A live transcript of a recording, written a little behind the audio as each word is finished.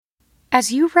As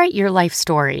you write your life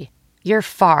story, you're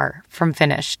far from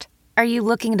finished. Are you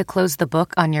looking to close the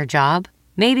book on your job?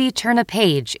 Maybe turn a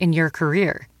page in your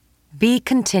career? Be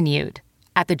continued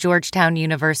at the Georgetown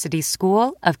University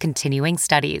School of Continuing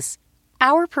Studies.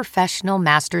 Our professional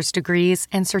master's degrees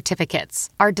and certificates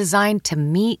are designed to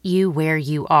meet you where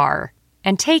you are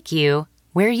and take you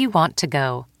where you want to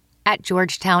go. At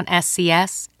Georgetown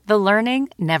SCS, the learning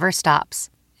never stops,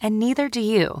 and neither do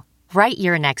you. Write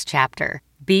your next chapter.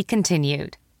 Be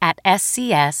continued at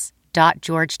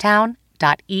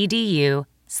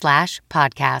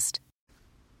scs.georgetown.edu/podcast.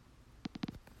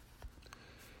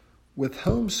 With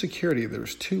home security,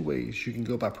 there's two ways you can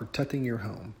go about protecting your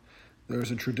home.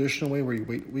 There's a traditional way where you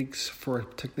wait weeks for a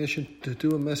technician to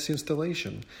do a messy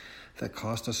installation that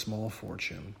costs a small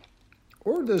fortune.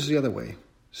 Or there's the other way,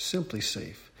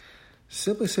 SimpliSafe.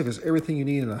 SimpliSafe is everything you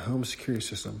need in a home security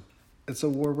system. It's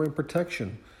award-winning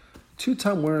protection,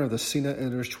 two-time winner of the CNET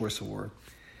Editor's Choice Award.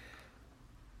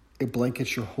 It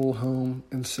blankets your whole home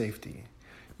in safety.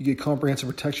 You get comprehensive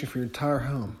protection for your entire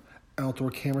home. Outdoor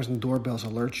cameras and doorbells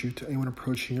alert you to anyone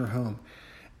approaching your home.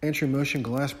 Entry-motion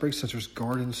glass break sensors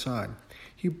guard inside.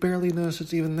 You barely notice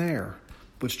it's even there.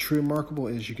 What's truly remarkable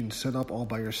is you can set up all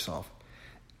by yourself.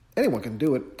 Anyone can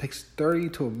do it. It takes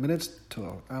 30 minutes to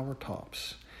an hour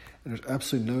tops. And there's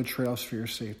absolutely no trade-offs for your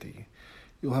safety.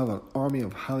 You'll have an army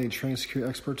of highly trained security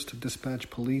experts to dispatch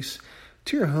police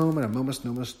to your home at a moment's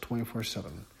notice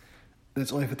 24/7. And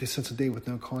it's only 50 cents a day with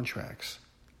no contracts.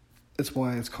 That's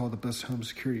why it's called the best home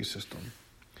security system.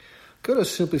 Go to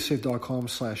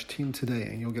SimpliSafe.com/team today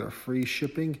and you'll get a free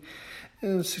shipping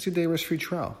and a 60-day risk-free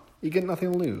trial. You get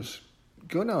nothing to lose.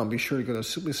 Go now and be sure to go to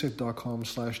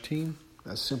SimpliSafe.com/team.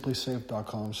 That's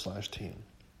SimpliSafe.com/team.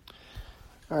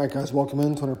 All right, guys, welcome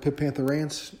into our Pit Panther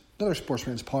Rants, another Sports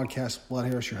Rants podcast. Vlad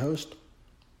Harris, your host.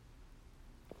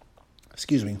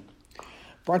 Excuse me.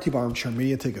 Brought to you by Armchair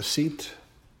Media. Take a seat.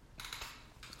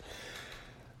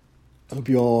 I hope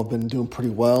you all have been doing pretty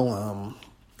well,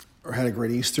 or had a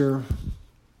great Easter.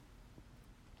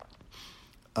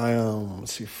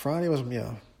 Let's see, Saturday was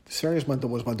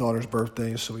my daughter's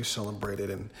birthday, so we celebrated,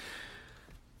 and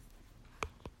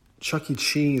Chuck E.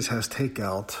 Cheese has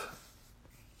takeout.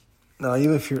 Now,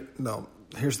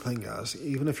 here's the thing, guys.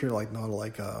 Even if you're even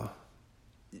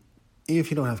if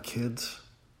you don't have kids,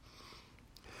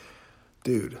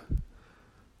 dude,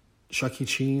 Chuck E.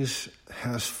 Cheese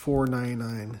has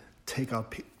 $4.99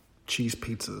 takeout cheese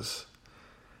pizzas.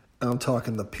 And I'm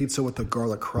talking the pizza with the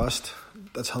garlic crust.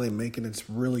 That's how they make it. It's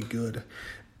really good.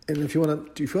 And if you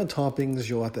want toppings,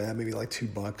 you'll have to add maybe like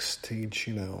 $2 to each,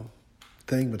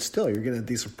 thing. But still, you're getting a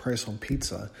decent price on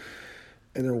pizza.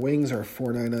 And their wings are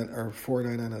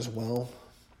 $4.99 as well.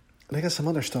 And they got some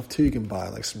other stuff too you can buy,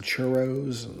 like some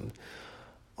churros and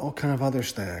all kind of other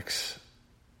snacks.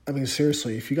 I mean,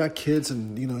 seriously, if you got kids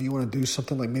and you want to do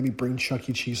something like maybe bring Chuck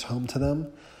E. Cheese home to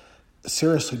them,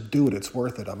 seriously, do it. It's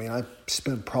worth it. I mean, I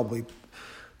spent probably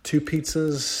 2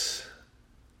 pizzas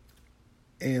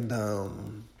and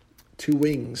 2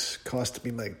 wings cost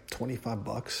me like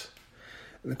 $25.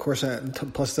 And of course,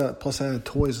 plus I had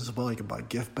toys as well. You can buy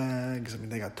gift bags. I mean,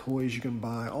 they got toys you can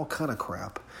buy, all kind of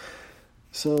crap.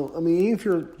 So, I mean, even if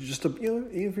you're just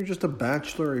a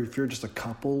bachelor, or if you're just a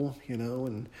couple,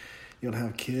 and you don't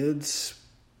have kids,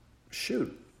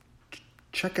 shoot,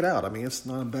 check it out. I mean, it's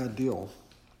not a bad deal.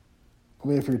 I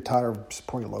mean, if you're tired of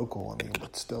supporting local,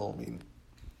 but still,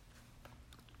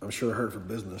 I'm sure they're hurt for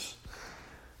business.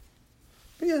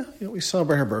 But yeah, we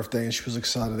celebrated her birthday, and she was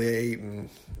excited. They ate, and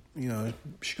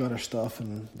she got her stuff,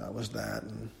 and that was that.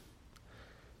 And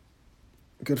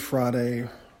Good Friday,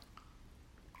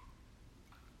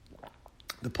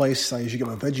 the place I usually get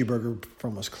my veggie burger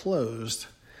from was closed.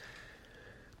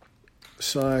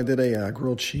 So I did a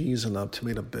grilled cheese and a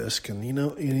tomato bisque, and you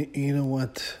know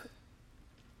what?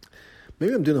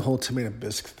 Maybe I'm doing the whole tomato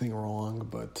bisque thing wrong,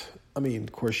 but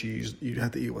of course you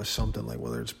have to eat with something, like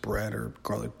whether it's bread or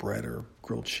garlic bread or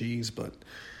grilled cheese. But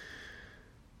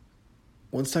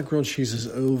once that grilled cheese is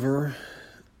over,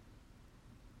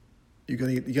 you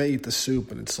gotta eat the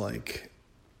soup, and it's like,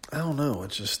 I don't know.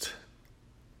 It's just,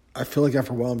 I feel like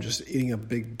after a while I'm just eating a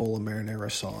big bowl of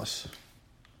marinara sauce.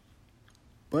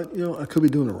 But I could be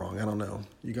doing it wrong. I don't know.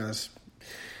 You guys,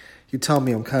 you tell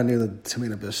me. I'm kind of new to the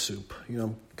tomato bisque soup.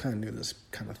 I'm kind of new to this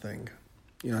kind of thing.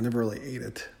 I never really ate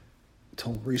it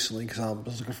until recently because I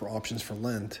was looking for options for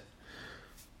Lent.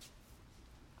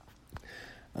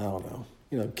 I don't know.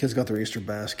 Kids got their Easter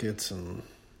baskets, and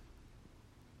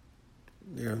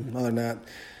other than that,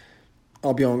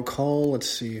 I'll be on call. Let's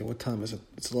see, what time is it?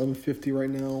 It's 11:50 right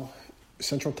now,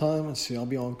 Central Time. Let's see, I'll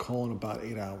be on call in about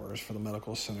 8 hours for the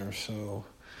medical center. So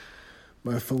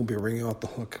my phone will be ringing off the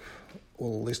hook.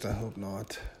 Well, at least I hope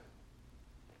not.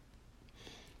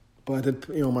 But I did,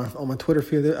 on my Twitter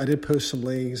feed, I did post some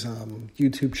ladies'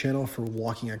 YouTube channel for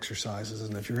walking exercises.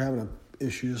 And if you're having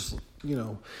issues,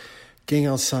 getting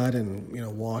outside and,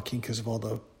 walking because of all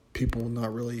the people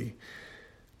not really,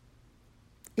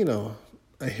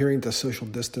 adhering to social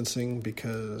distancing,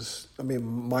 because,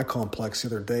 my complex the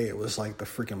other day, it was like the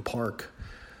freaking park.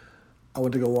 I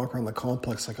went to go walk around the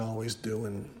complex like I always do,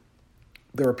 and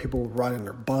there were people riding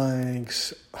their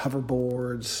bikes,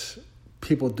 hoverboards,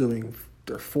 people doing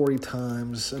their 40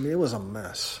 times. It was a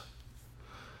mess.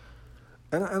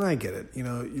 And I get it.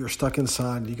 You're stuck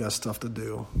inside, you got stuff to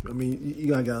do. You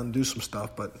got to get out and do some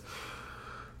stuff, but,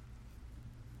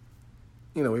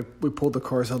 we pulled the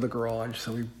cars out of the garage,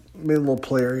 so we made a little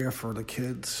play area for the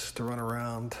kids to run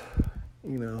around,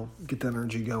 get the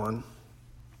energy going.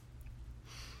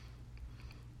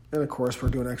 And, of course, we're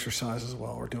doing exercise as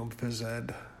well. We're doing phys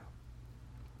ed.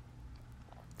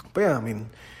 But, yeah,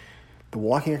 the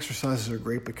walking exercises are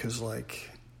great because,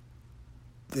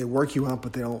 they work you out,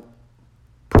 but they don't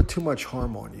put too much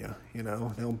harm on you, They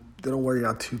don't wear you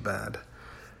out too bad.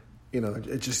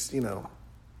 It just,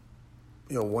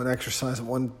 one exercise,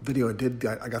 one video I did,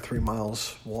 I got 3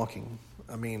 miles walking.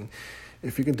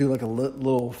 If you can do a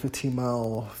little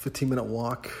 15-minute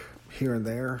walk here and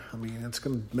there, it's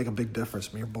going to make a big difference.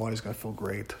 Your body's going to feel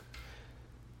great.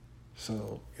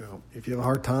 So, if you have a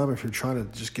hard time, if you're trying to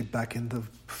just get back into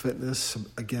fitness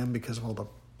again because of all the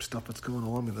stuff that's going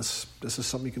on, this is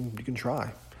something you can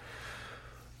try.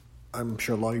 I'm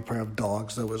sure a lot of you probably have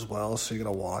dogs, though, as well, so you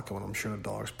got to walk, and I'm sure the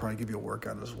dogs probably give you a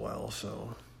workout as well.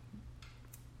 So,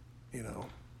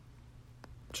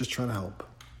 just trying to help.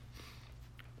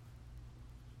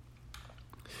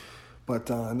 But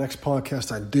next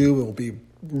podcast I do will be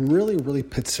really, really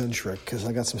pit-centric because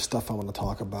I got some stuff I want to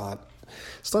talk about.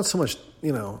 It's not so much,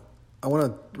 I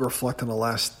want to reflect on the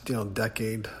last,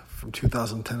 decade from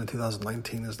 2010 to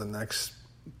 2019 is the next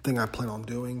thing I plan on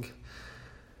doing.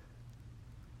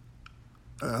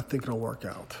 I think it'll work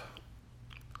out.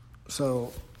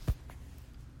 So,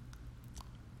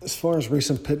 as far as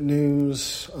recent pit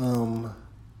news,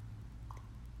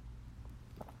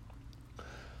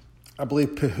 I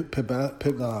believe Pitt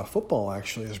football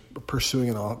actually is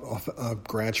pursuing a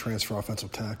grad transfer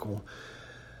offensive tackle.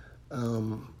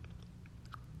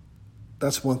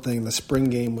 That's one thing. The spring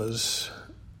game was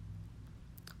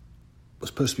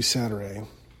supposed to be Saturday.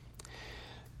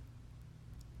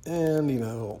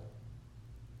 And,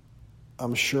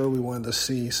 I'm sure we wanted to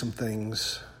see some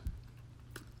things,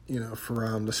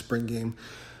 for the spring game.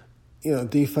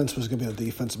 Defense was going to be the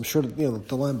defense. I'm sure, the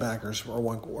linebackers are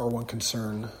one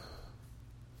concern.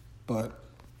 But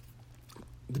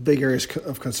the big areas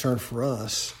of concern for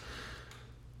us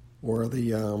were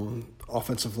the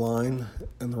offensive line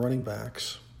and the running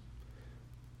backs,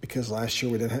 because last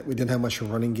year we didn't have much of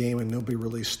a running game and nobody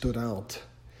really stood out.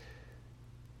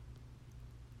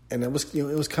 And it was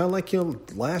kind of like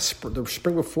the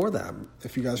spring before that,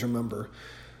 if you guys remember,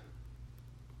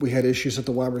 we had issues at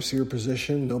the wide receiver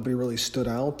position. Nobody really stood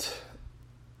out.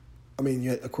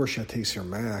 Of course you had Taysom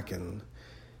Mack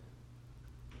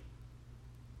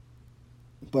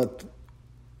but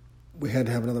we had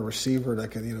to have another receiver that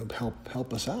could,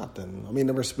 help us out. And we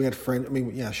had French.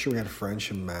 We had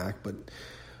French and Mack, but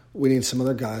we need some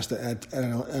other guys to add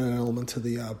an element to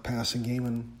the passing game.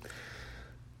 And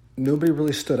nobody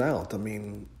really stood out.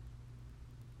 It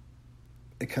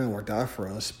kind of worked out for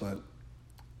us, but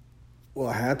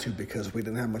I had to because we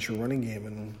didn't have much of a running game,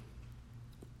 and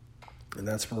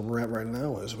that's where we're at right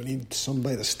now. Is we need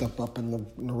somebody to step up in the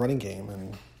running game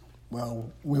and.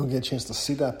 Well, we don't get a chance to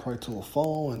see that probably till the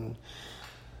fall, and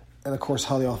of course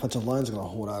how the offensive line is going to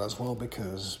hold out as well,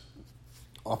 because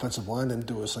offensive line didn't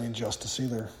do us any justice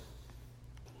either.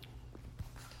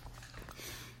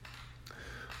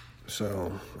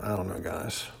 So I don't know,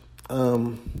 guys.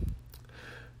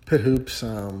 Pitt hoops.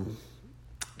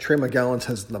 Trey McGowan's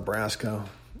heads to Nebraska.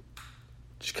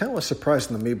 Which kind of was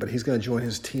surprising to me, but he's going to join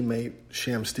his teammate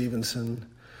Sham Stevenson.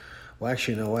 Well,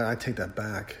 actually, you know what? I take that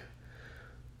back.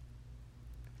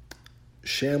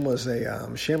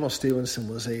 Shamwell Stevenson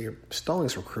was a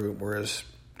Stallings recruit, whereas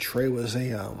Trey was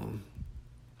a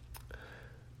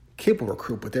capable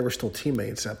recruit, but they were still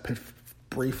teammates at Pitt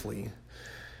briefly.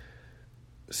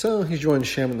 So he's joined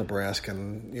Sham in Nebraska,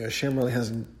 and Sham really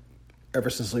hasn't, ever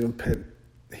since leaving Pitt,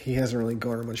 he hasn't really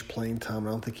garnered much playing time.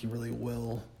 I don't think he really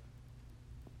will.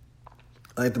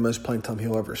 I think the most playing time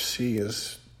he'll ever see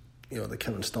is, the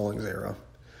Kevin Stallings era.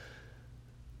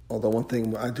 Although one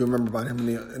thing I do remember about him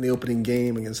in the opening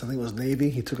game against, I think it was Navy,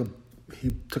 he took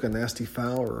a nasty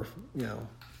foul, or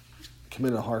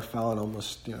committed a hard foul and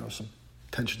almost, some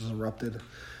tensions erupted.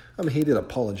 I mean, he did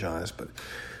apologize, but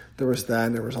there was that,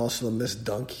 and there was also the missed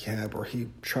dunk he had where he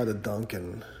tried to dunk,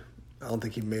 and I don't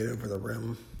think he made it over the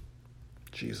rim.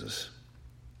 Jesus.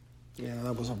 Yeah,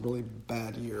 that was a really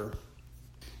bad year.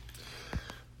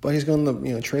 But he's going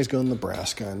to, Trey's going to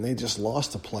Nebraska, and they just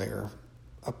lost a player,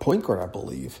 a point guard, I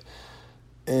believe.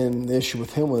 And the issue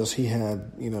with him was he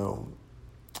had,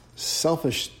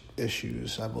 selfish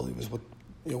issues, I believe, is what,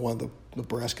 one of the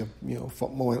Nebraska,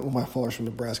 one of my followers from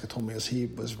Nebraska told me is he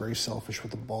was very selfish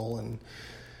with the ball, and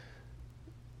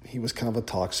he was kind of a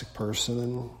toxic person.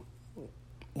 And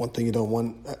one thing you don't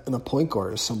want in a point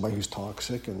guard is somebody who's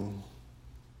toxic. And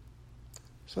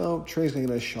so Trey's going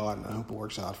to get a shot, and I hope it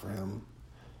works out for him.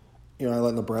 I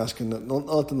let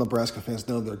the Nebraska fans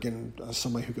know they're getting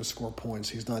somebody who can score points.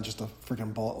 He's not just a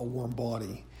freaking a warm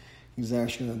body. He's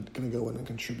actually going to go in and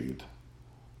contribute.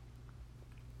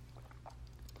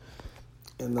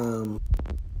 And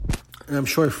I'm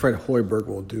sure Fred Hoiberg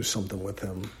will do something with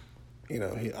him.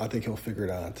 I think he'll figure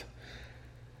it out.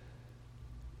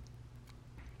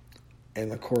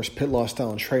 And of course, Pitt lost out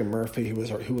on Trey Murphy, who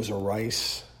was a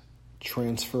Rice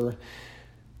transfer.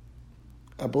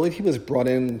 I believe he was brought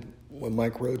in when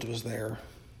Mike Rhodes was there.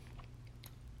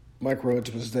 Mike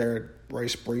Rhodes was there at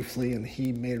Rice briefly, and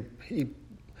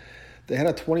they had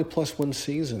a 20-plus win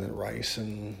season at Rice,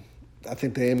 and I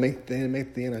think they didn't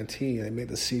make the NIT. They made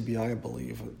the CBI, I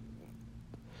believe.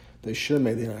 They should have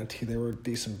made the NIT. They were a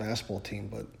decent basketball team,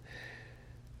 but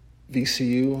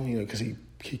VCU, because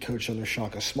he coached under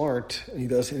Shaka Smart, and he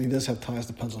does have ties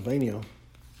to Pennsylvania.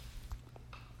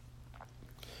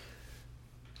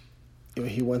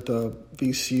 He went to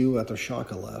VCU after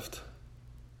Shaka left,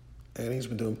 and he's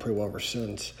been doing pretty well ever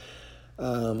since.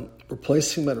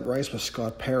 Replacing him at Rice was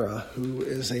Scott Para, who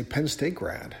is a Penn State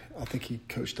grad. I think he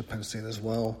coached at Penn State as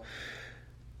well.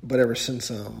 But ever since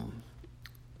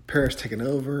Para's taken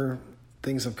over,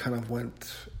 things have kind of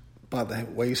went by the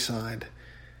wayside.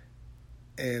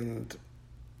 And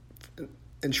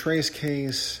in Trey's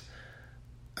case,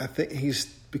 I think he's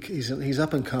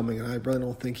up and coming, and I really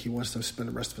don't think he wants to spend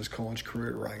the rest of his college career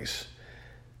at Rice.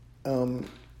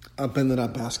 I've been to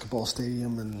that basketball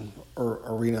stadium or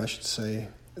arena, I should say.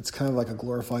 It's kind of like a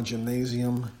glorified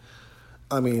gymnasium.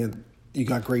 I mean, you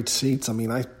got great seats. I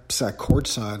mean, I sat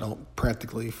courtside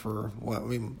practically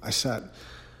I sat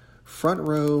front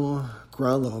row,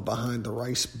 ground level behind the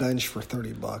Rice bench for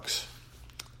 $30.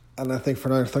 And I think for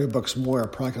another $30 more, I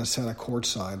probably could have sat at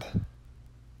courtside,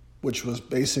 which was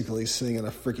basically sitting in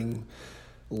a freaking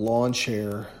lawn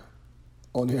chair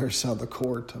on the other side of the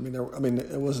court. I mean,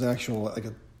 it was an actual,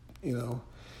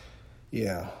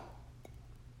 yeah.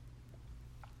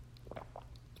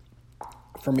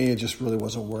 For me, it just really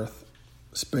wasn't worth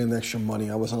spending the extra money.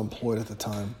 I was unemployed at the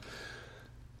time.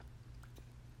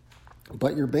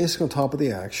 But you're basically on top of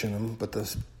the action, but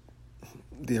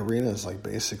the arena is like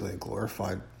basically a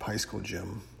glorified high school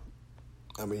gym.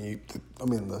 I mean,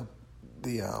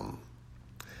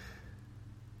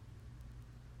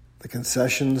 the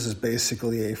concessions is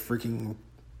basically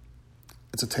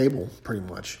it's a table pretty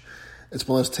much. It's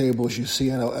one of those tables you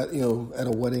see at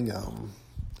a wedding.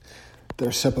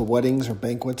 There's separate weddings or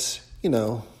banquets,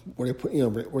 where they put,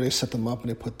 where they set them up and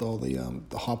they put all the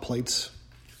hot plates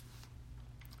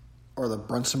or the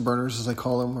Bunsen burners as they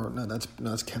call them, or no,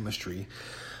 that's chemistry.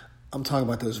 I'm talking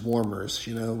about those warmers,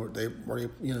 where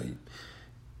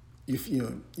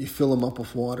you fill them up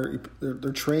with water.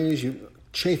 They're trays,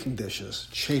 chafing dishes.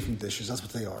 That's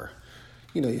what they are.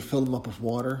 You fill them up with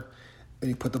water, and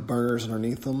you put the burners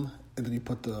underneath them, and then you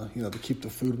put to keep the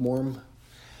food warm.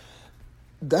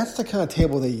 That's the kind of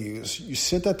table they use. You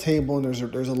sit at that table, and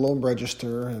there's a low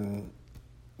register, and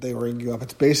they ring you up.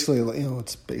 It's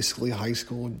basically a high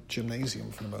school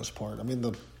gymnasium for the most part. I mean,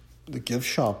 the gift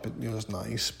shop is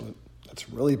nice, but that's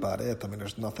really about it. I mean,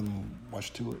 there's nothing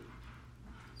much to it.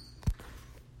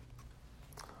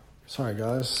 Sorry,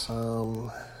 guys.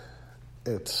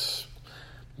 It's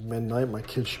midnight. My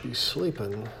kids should be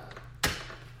sleeping.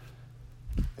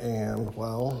 And,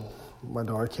 well, my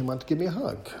daughter came out to give me a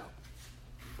hug.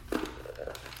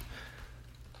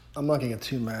 I'm not going to get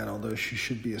too mad, although she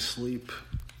should be asleep.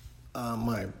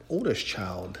 My oldest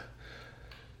child,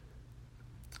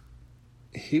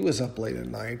 he was up late at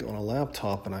night on a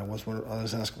laptop, and I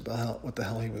was asking what the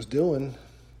hell he was doing.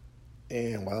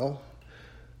 And, well,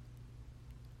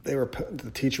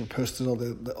 the teacher posted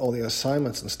all the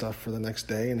assignments and stuff for the next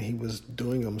day, and he was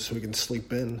doing them so he can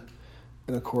sleep in.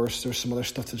 And of course, there's some other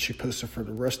stuff that she posted for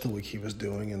the rest of the week he was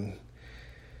doing, and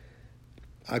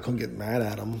I couldn't get mad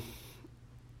at him.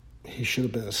 He should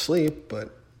have been asleep,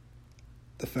 but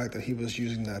the fact that he was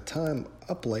using that time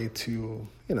up late to,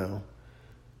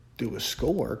 do his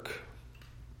schoolwork.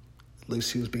 At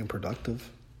least he was being productive.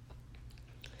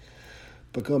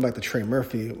 But going back to Trey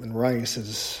Murphy and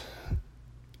Rice,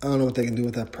 I don't know what they can do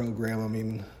with that program. I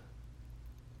mean,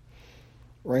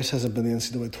 Rice hasn't been in the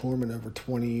NCAA tournament over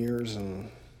 20 years, and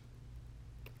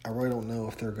I really don't know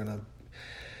if they're going to...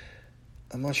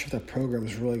 I'm not sure if that program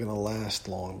is really going to last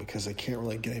long because they can't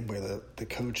really get anybody to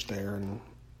coach there, and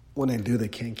when they do, they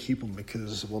can't keep them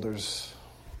because, well, there's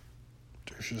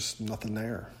just nothing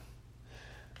there.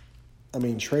 I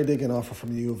mean, Trey did get an offer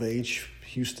from U of H,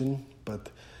 Houston, but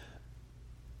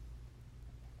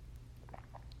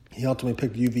he ultimately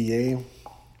picked UVA,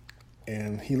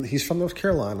 and he's from North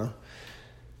Carolina,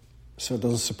 so it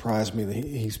doesn't surprise me that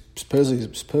he's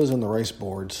supposedly on the Rice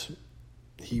boards.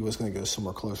 He was going to go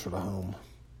somewhere closer to home.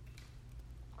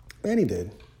 And he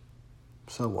did.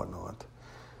 So whatnot.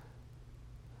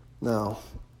 Now,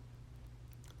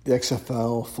 the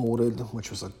XFL folded, which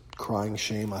was a crying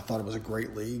shame. I thought it was a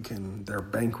great league, and they're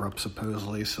bankrupt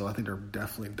supposedly, so I think they're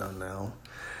definitely done now.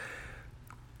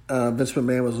 Vince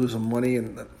McMahon was losing money,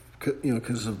 and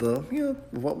because of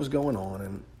what was going on,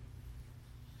 and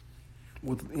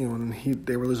with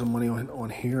they were losing money on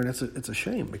here, and it's a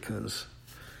shame because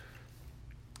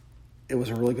it was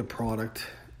a really good product,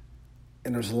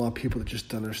 and there's a lot of people that just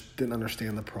didn't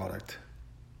understand the product,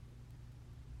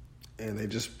 and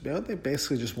they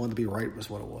basically just wanted to be right was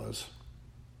what it was,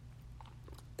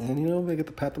 and they get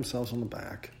to pat themselves on the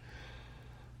back,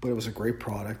 but it was a great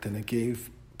product, and it gave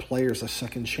players a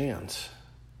second chance,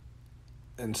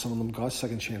 and some of them got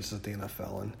second chances at the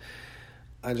NFL, and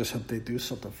I just hope they do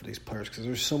something for these players because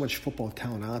there's so much football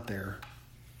talent out there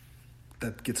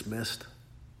that gets missed.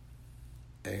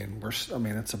 And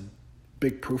it's a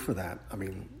big proof of that. I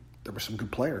mean, there were some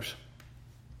good players.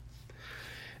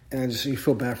 And you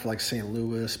feel bad for like St.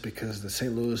 Louis because the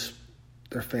St. Louis,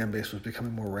 their fan base was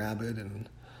becoming more rabid, and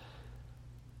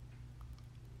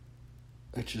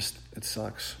it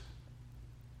sucks.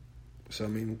 So,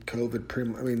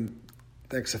 COVID,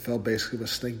 the XFL basically was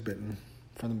snake bitten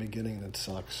from the beginning, and it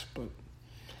sucks, but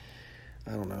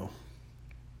I don't know.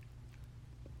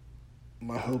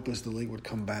 My hope is the league would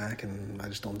come back, and I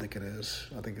just don't think it is.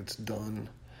 I think it's done.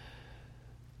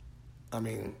 I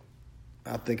mean,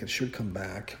 I think it should come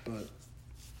back, but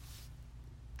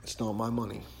it's not my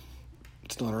money.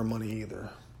 It's not our money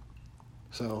either.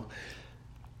 So,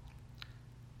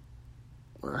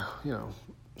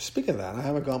 speaking of that, I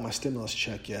haven't got my stimulus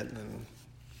check yet, and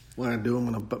when I do,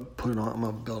 I'm going to put it on. I'm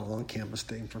going to build an on-campus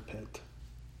stadium for Pitt.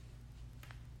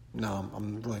 No,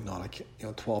 I'm really not. I can't.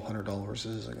 $1,200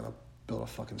 isn't going to build a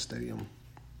fucking stadium.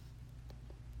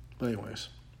 But anyways,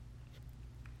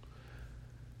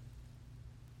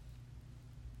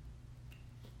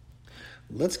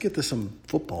 let's get to some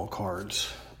football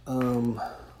cards. I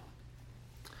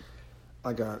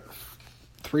got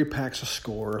 3 packs of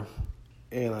Score,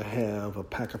 and I have a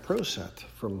pack of Pro Set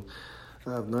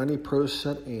I have 90 Pro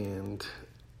Set and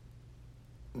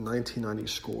 1990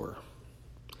 Score.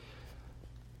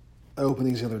 I opened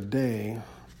these the other day,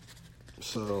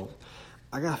 so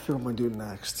I gotta figure out what I'm gonna do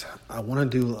next. I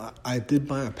did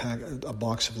buy a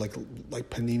box of like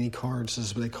Panini cards,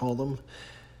 is what they call them,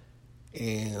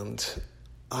 and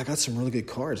I got some really good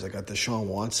cards. I got Deshaun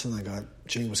Watson, I got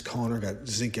James Conner, I got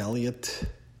Zeke Elliott.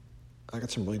 I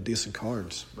got some really decent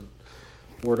cards, but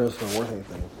word isn't worth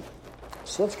anything.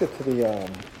 So let's get to the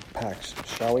packs,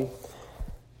 shall we?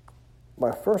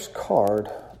 My first card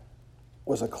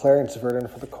was a Clarence Verdon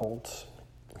for the Colts.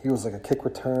 He was like a kick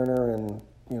returner, and,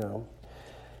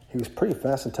 he was pretty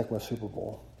fast in Tecmo Super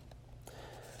Bowl.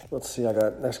 Let's see,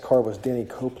 next card was Danny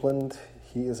Copeland.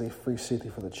 He is a free safety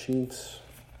for the Chiefs.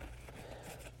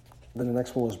 Then the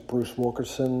next one was Bruce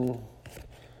Wilkerson.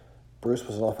 Bruce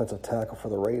was an offensive tackle for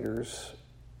the Raiders,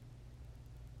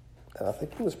 and I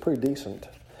think he was pretty decent.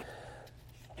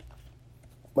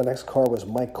 My next card was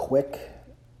Mike Quick.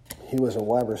 He was a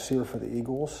wide receiver for the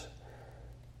Eagles.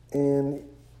 And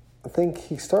I think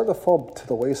he started to fall to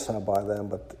the wayside by then,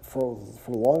 but for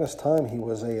the longest time he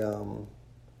was a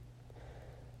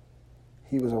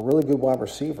really good wide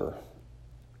receiver.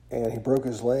 And he broke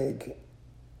his leg,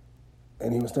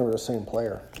 and he was never the same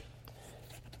player.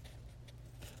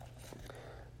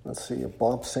 Let's see, a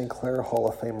Bob St. Clair Hall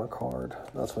of Famer card.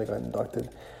 That's when he got inducted.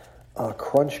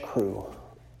 Crunch Crew.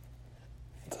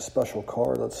 It's a special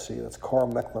card. Let's see, that's Carl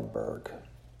Mecklenburg.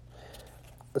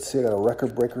 Let's see, I got a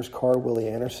Record Breakers card, Willie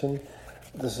Anderson.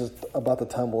 This is about the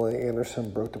time Willie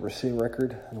Anderson broke the receiving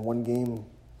record in one game.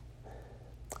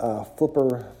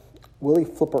 Willie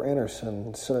Flipper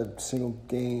Anderson set a single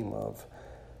game of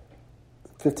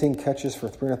 15 catches for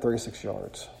 336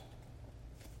 yards.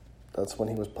 That's when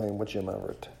he was playing with Jim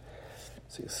Everett.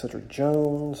 Let's see, Cedric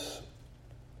Jones.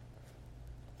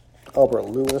 Albert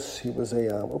Lewis, he was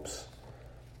a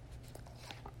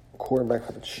quarterback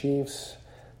for the Chiefs.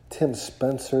 Tim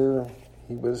Spencer,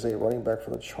 he was a running back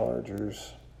for the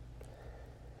Chargers.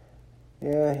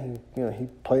 Yeah, he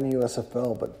played in the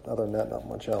USFL, but other than that, not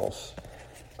much else.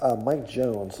 Mike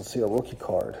Jones, let's see, a rookie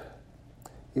card.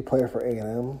 He played for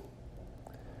A&M.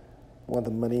 One of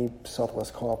the many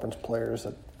Southwest Conference players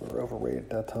that were overrated at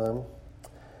that time.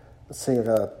 Let's see, I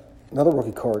got another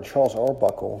rookie card, Charles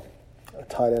Arbuckle, a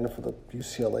tight end for the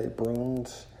UCLA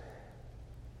Bruins.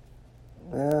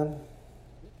 Man,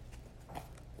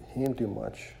 he didn't do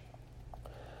much.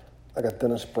 I got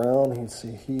Dennis Brown.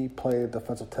 He played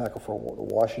defensive tackle for the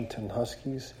Washington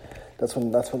Huskies. That's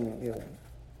when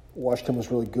Washington was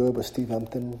really good with Steve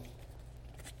Empton.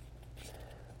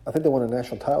 I think they won a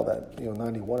national title that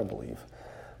 91, I believe.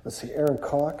 Let's see, Aaron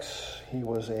Cox. He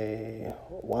was a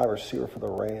wide receiver for the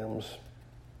Rams.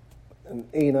 In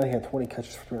 '89, he had 20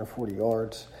 catches for 340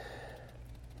 yards.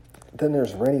 Then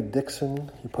there's Randy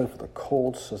Dixon. He played for the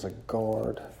Colts as a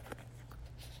guard.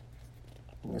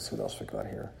 Let me see what else we got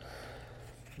here.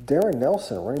 Darren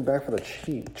Nelson, running back for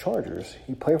the Chargers.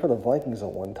 He played for the Vikings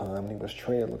at one time, and he was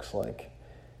traded, looks like.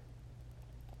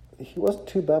 He wasn't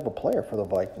too bad of a player for the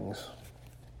Vikings.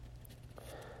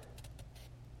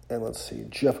 And let's see,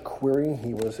 Jeff Query,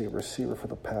 he was a receiver for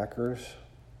the Packers.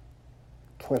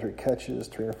 23 catches,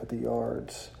 350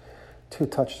 yards, 2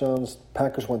 touchdowns.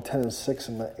 Packers won 10-6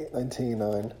 in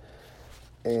 1989,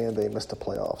 and they missed the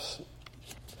playoffs.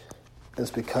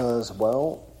 It's because,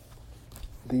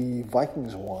 the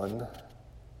Vikings won.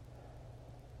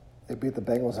 They beat the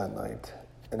Bengals that night,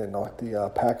 and they knocked the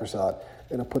Packers out,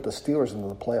 and it put the Steelers into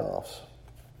the playoffs.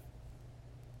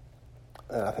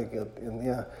 And I think,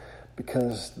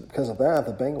 because of that,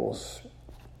 the Bengals,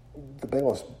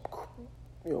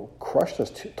 crushed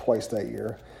us twice that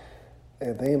year,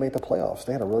 and they didn't make the playoffs.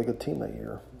 They had a really good team that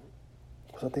year.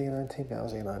 Was that the '89 team? Yeah, it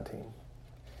was the '89 team.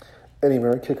 Eddie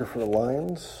Murray, kicker for the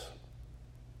Lions.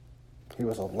 He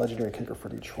was a legendary kicker for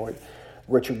Detroit.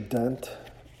 Richard Dent,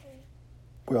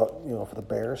 for the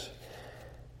Bears.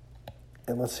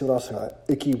 And let's see what else I got.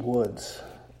 Ickey Woods.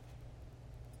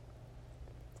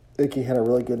 Ickey had a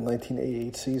really good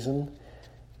 1988 season.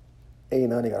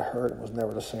 '89, he got hurt and was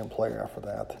never the same player after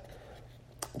that.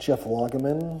 Jeff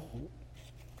Loggeman,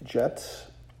 Jets,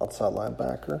 outside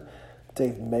linebacker.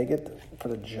 Dave Meggett for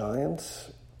the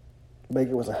Giants.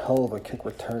 Meggett was a hell of a kick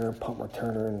returner, punt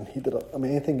returner, and he did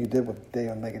anything you did with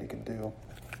Dave Meggett, he could do.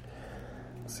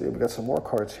 Let's see, we got some more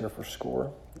cards here for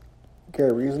score.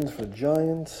 Gary Reasons for the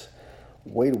Giants.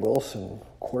 Wade Wilson,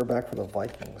 quarterback for the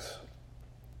Vikings.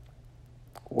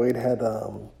 Wade had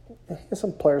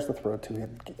some players to throw to. He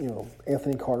had,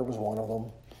 Anthony Carter was one of them.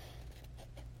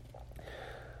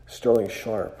 Sterling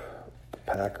Sharp, the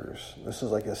Packers. This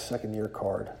is like his second-year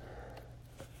card.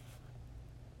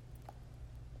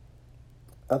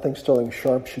 I think Sterling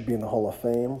Sharp should be in the Hall of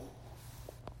Fame.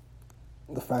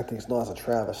 The fact that he's not is a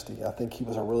travesty. I think he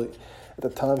was at the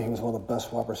time, he was one of the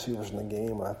best wide receivers in the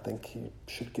game, and I think he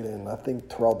should get in. I think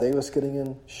Terrell Davis getting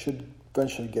in should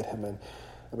eventually get him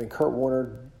in. Kurt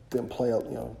Warner didn't play,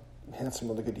 had some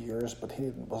really good years, but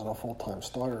he wasn't a full-time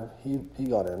starter. He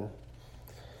got in.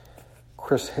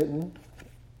 Chris Hinton,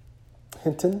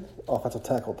 offensive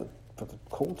tackle for the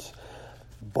Colts.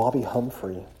 Bobby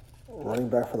Humphrey, running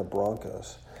back for the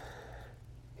Broncos.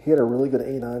 He had a really good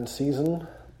 '89 season,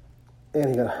 and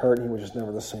he got hurt, and he was just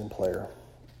never the same player.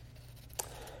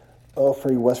 Oh,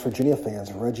 for you West Virginia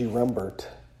fans, Reggie Rembert,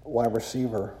 wide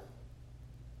receiver.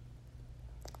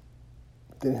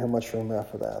 Didn't hear much from him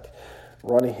after that.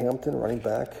 Ronnie Hampton, running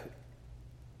back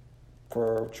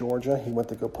for Georgia. He went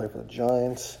to go play for the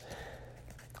Giants.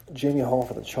 Jamie Hall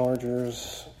for the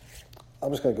Chargers.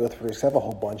 I'm just going to go through these. I have a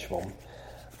whole bunch of them.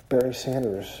 Barry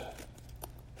Sanders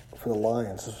for the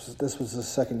Lions. This was his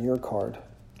second-year card.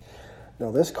 Now,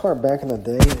 this card back in the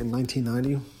day in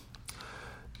 1990,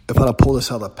 if I'd have pulled this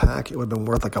out of the pack, it would have been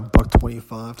worth like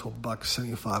 $1.25 to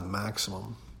 $1.75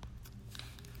 maximum.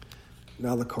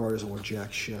 Now the card isn't worth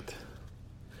jack shit.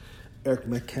 Eric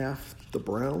Metcalf, the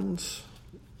Browns.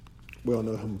 We all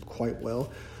know him quite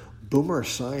well. Boomer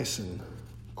Esiason,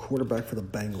 quarterback for the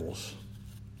Bengals.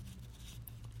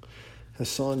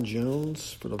 Hassan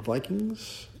Jones for the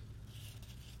Vikings.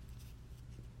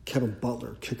 Kevin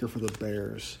Butler, kicker for the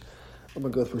Bears. I'm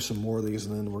going to go through some more of these,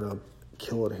 and then we're going to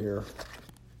kill it here.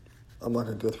 I'm not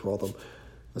going to go through all of them.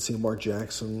 Let's see, Mark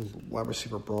Jackson, wide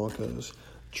receiver Broncos.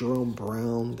 Jerome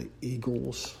Brown, the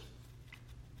Eagles.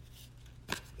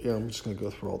 Yeah, I'm just going to go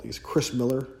through all these. Chris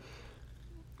Miller,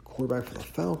 quarterback for the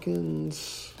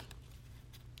Falcons.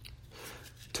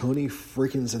 Tony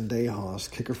freaking Zendejas,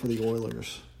 kicker for the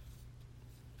Oilers.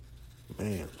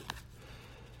 Man.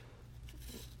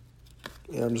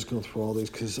 Yeah, I'm just going through all these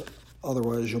because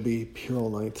otherwise you'll be here all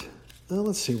night.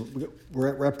 Let's see.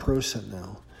 We're at Pro Set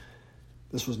now.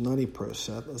 This was 90 Pro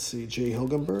Set. Let's see. Jay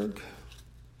Hilgenberg.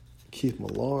 Keith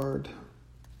Millard.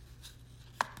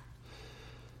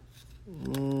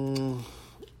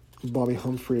 Bobby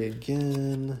Humphrey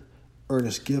again.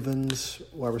 Ernest Givens,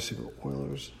 wide receiver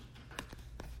Oilers.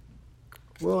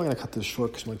 Well, I gotta cut this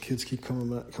short because my kids keep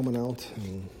coming out,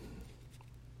 and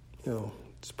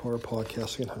it's part of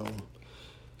podcasting at home.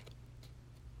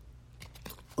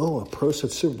 Oh, a Pro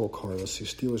Set Super Bowl card. Let's see,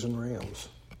 Steelers and Rams.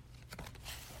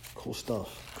 Cool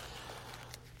stuff.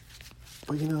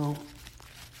 But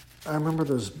I remember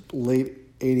those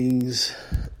late 80s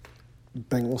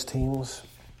Bengals teams.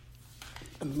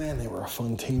 And man, they were a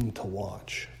fun team to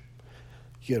watch.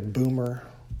 You had Boomer.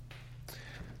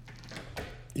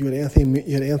 You had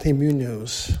Anthony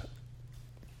Munoz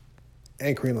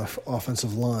anchoring the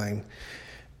offensive line.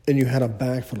 And you had a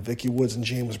backfield of Vicky Woods and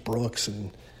James Brooks.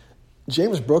 And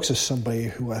James Brooks is somebody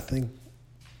who I think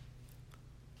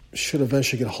should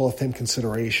eventually get Hall of Fame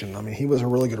consideration. I mean, he was a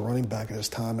really good running back at his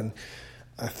time, and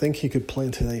I think he could play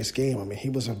in today's game. I mean, he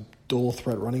was a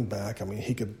dual-threat running back. I mean,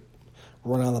 he could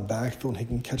run out of the backfield, and he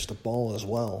can catch the ball as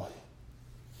well.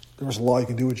 There was a lot you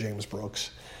can do with James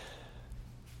Brooks.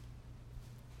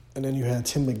 And then you had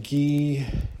Tim McGee.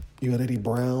 You had Eddie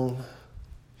Brown.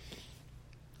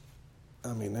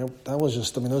 I mean, that was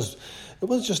just. I mean, it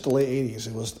was just the late 80s.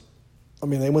 It was. I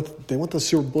mean, they went to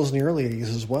Super Bowls in the early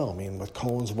 80s as well. I mean, with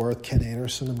Collinsworth, Ken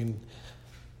Anderson. I mean,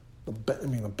 the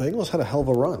Bengals had a hell of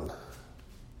a run.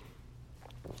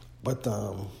 But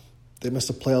they missed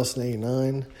the playoffs in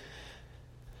 '89,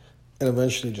 and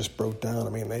eventually just broke down. I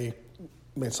mean, they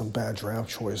made some bad draft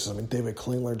choices. I mean, David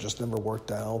Klingler just never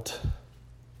worked out.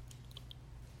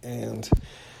 And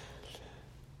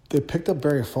they picked up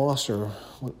Barry Foster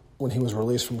when he was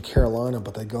released from Carolina,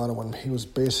 but they got him when he was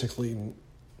basically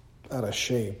out of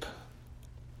shape.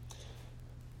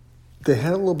 They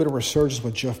had a little bit of resurgence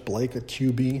with Jeff Blake at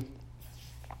QB.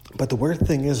 But the weird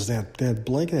thing is that they had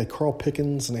Blake, they had Carl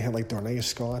Pickens, and they had Darnay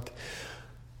Scott.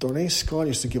 Darnay Scott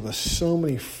used to give us so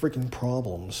many freaking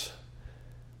problems.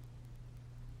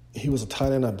 He was a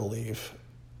tight end, I believe.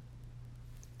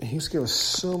 He used to give us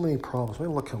so many problems. Let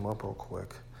me look him up real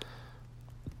quick.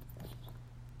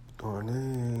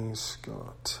 Darnay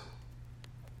Scott.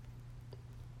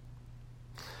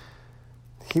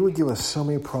 He would give us so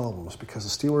many problems because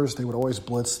the Steelers, they would always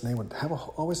blitz, and they would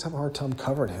always have a hard time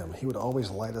covering him. He would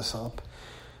always light us up.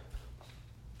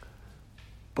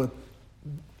 But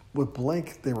with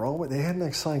Blake, they had an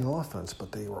exciting offense,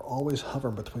 but they were always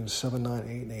hovering between 7, 9, 8,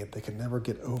 and 8. They could never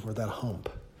get over that hump,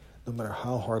 no matter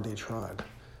how hard they tried.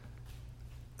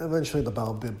 Eventually, the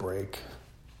bow did break.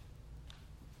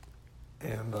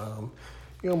 And,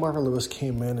 Marvin Lewis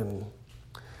came in and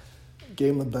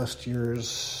gave him the best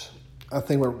years. I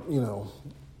think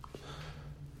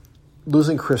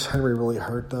losing Chris Henry really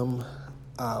hurt them.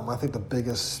 I think the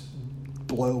biggest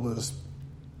blow was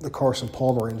the Carson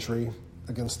Palmer injury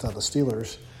against the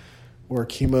Steelers, where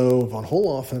Kimo von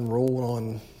Hohenhofen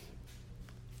rolled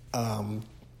on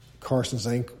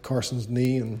Carson's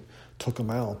knee and took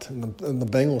him out. And the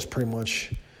Bengals pretty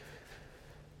much.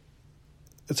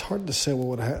 It's hard to say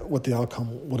what the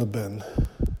outcome would have been.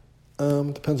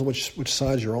 Depends on which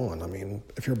side you're on. I mean,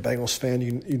 if you're a Bengals fan,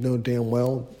 you know damn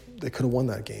well they could have won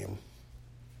that game.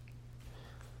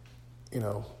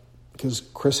 Because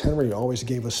Chris Henry always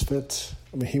gave us fits.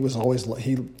 I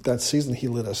mean, that season he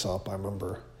lit us up, I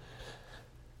remember.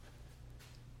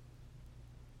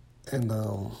 And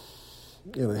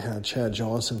they had Chad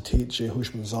Johnson, T.J.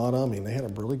 Hushmanzada. I mean, they had a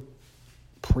really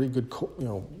pretty good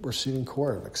receiving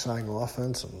core, an exciting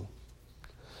offense, and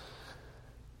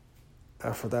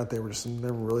after that, they were just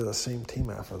never really the same team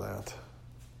after that.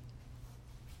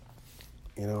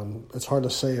 And it's hard to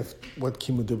say if what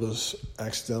Kimo did was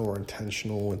accidental or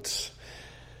intentional. It's,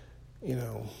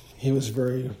 he was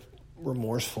very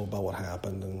remorseful about what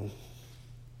happened, and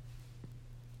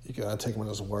you gotta take him at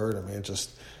his word. I mean,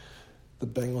 the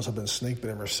Bengals have been snake bit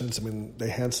ever since. I mean, they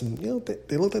had some, they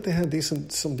looked like they had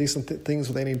some decent things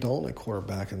with Andy Dalton at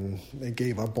quarterback, and they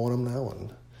gave up on him now,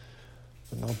 and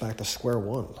they're now back to square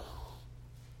one.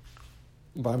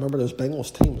 But I remember those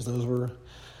Bengals teams.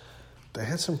 They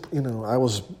had some,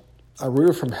 I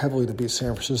rooted for them heavily to beat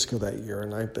San Francisco that year,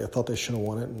 and I thought they should have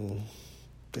won it, and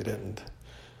they didn't.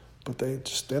 But they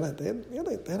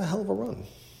had a hell of a run.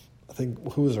 I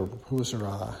think who was their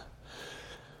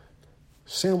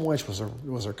Sam Weich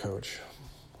was their coach.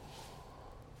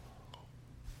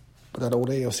 that old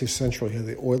AFC Central, you had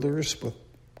the Oilers with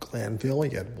Glanville,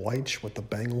 you had Weich with the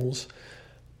Bengals,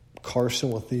 Carson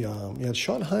with the, you had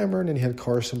Schottenheimer, and then you had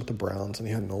Carson with the Browns, and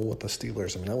you had Noel with the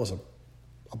Steelers. I mean, that was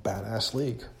a badass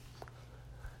league.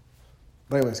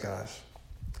 But anyways, guys,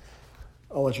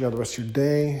 I'll let you have the rest of your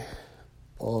day.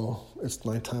 Well, it's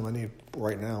nighttime. I need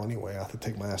right now anyway. I have to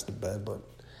take my ass to bed, but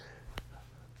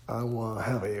I will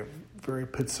have a very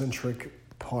Pitt-centric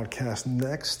podcast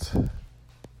next,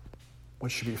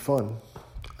 which should be fun.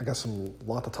 I got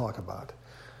lot to talk about,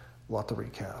 a lot to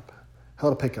recap. Hell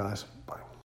to Pitt, guys. Bye.